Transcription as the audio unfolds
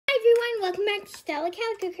welcome back to Stella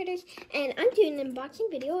Calico Critters, and I'm doing an unboxing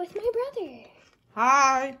video with my brother.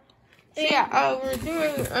 Hi. So yeah, we're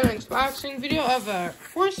doing an unboxing video of a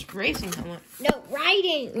horse racing helmet. No,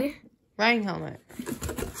 riding. Riding helmet.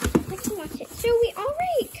 Let's watch it. So we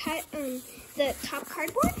already cut the top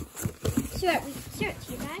cardboard so that we can show it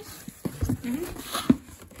to you guys.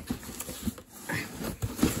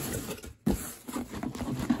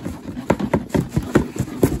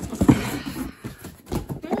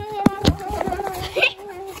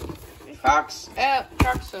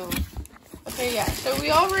 Okay, yeah, so we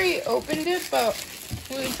already opened it, but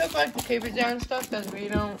we took like the papers down and stuff because we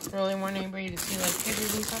don't really want anybody to see like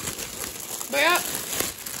papers and stuff. But yeah,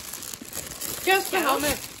 just the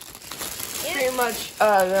helmet. Yeah. Pretty much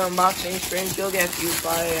the unboxing experience you'll get if you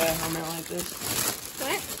buy a helmet like this.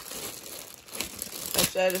 What? I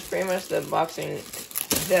said it's pretty much the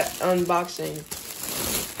unboxing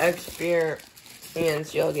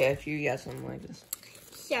experience you'll get if you get something like this.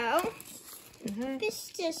 So, this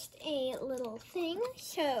is just a little thing,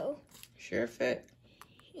 so... Sure fit.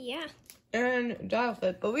 Yeah. And dial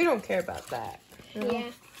fit, but we don't care about that. You know?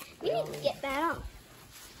 Yeah. We need to get that off.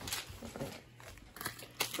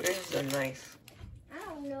 Where's the knife? I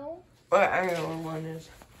don't know. I don't know what one is.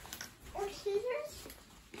 Or scissors?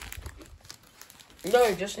 No,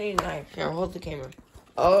 you just need a knife. Here, hold the camera.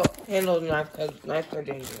 Oh, handle the knife because knives are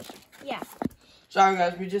dangerous. Yeah. Sorry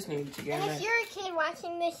guys, we just need to get a And knife. if you're a kid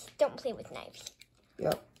watching this, don't play with knives.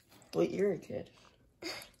 Yep. But you're a kid.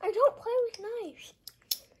 I don't play with knives.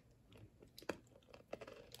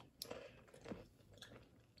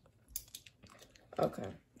 Okay.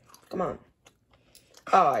 Come on.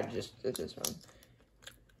 Oh, I just did this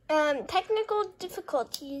wrong. Technical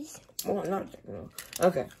difficulties. Well, not technical.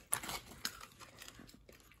 Okay.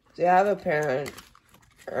 So you have a parent,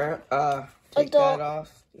 take adult. that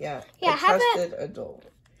off. Yeah. Yeah, a have trusted adult.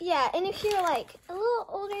 Yeah, and if you're like a little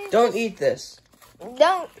older, Don't eat this.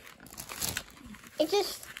 Don't. And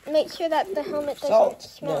just make sure that the helmet doesn't Salt.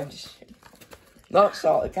 smell. No, not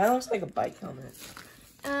salt. It kind of looks like a bike helmet.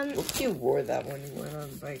 What if you wore that when you went on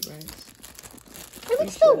bike rides? It would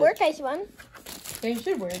still work as one. Yeah, you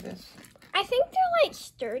should wear this. I think they're like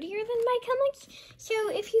sturdier than bike helmets. So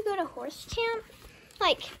if you go to horse camp,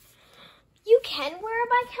 like you can wear a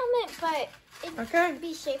bike helmet, but it'd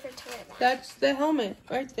be safer to wear that. That's the helmet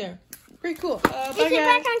right there. Pretty cool. Bye This is guys.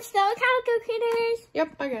 back on Stella Calico Critters.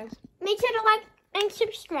 Yep, bye guys. Make sure to like and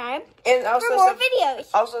subscribe and also for more videos.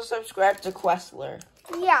 Also subscribe to Questler.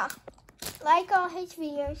 Yeah. Like all his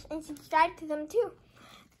videos and subscribe to them too.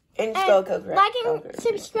 And like and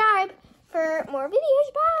subscribe for more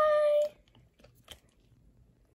videos. Bye.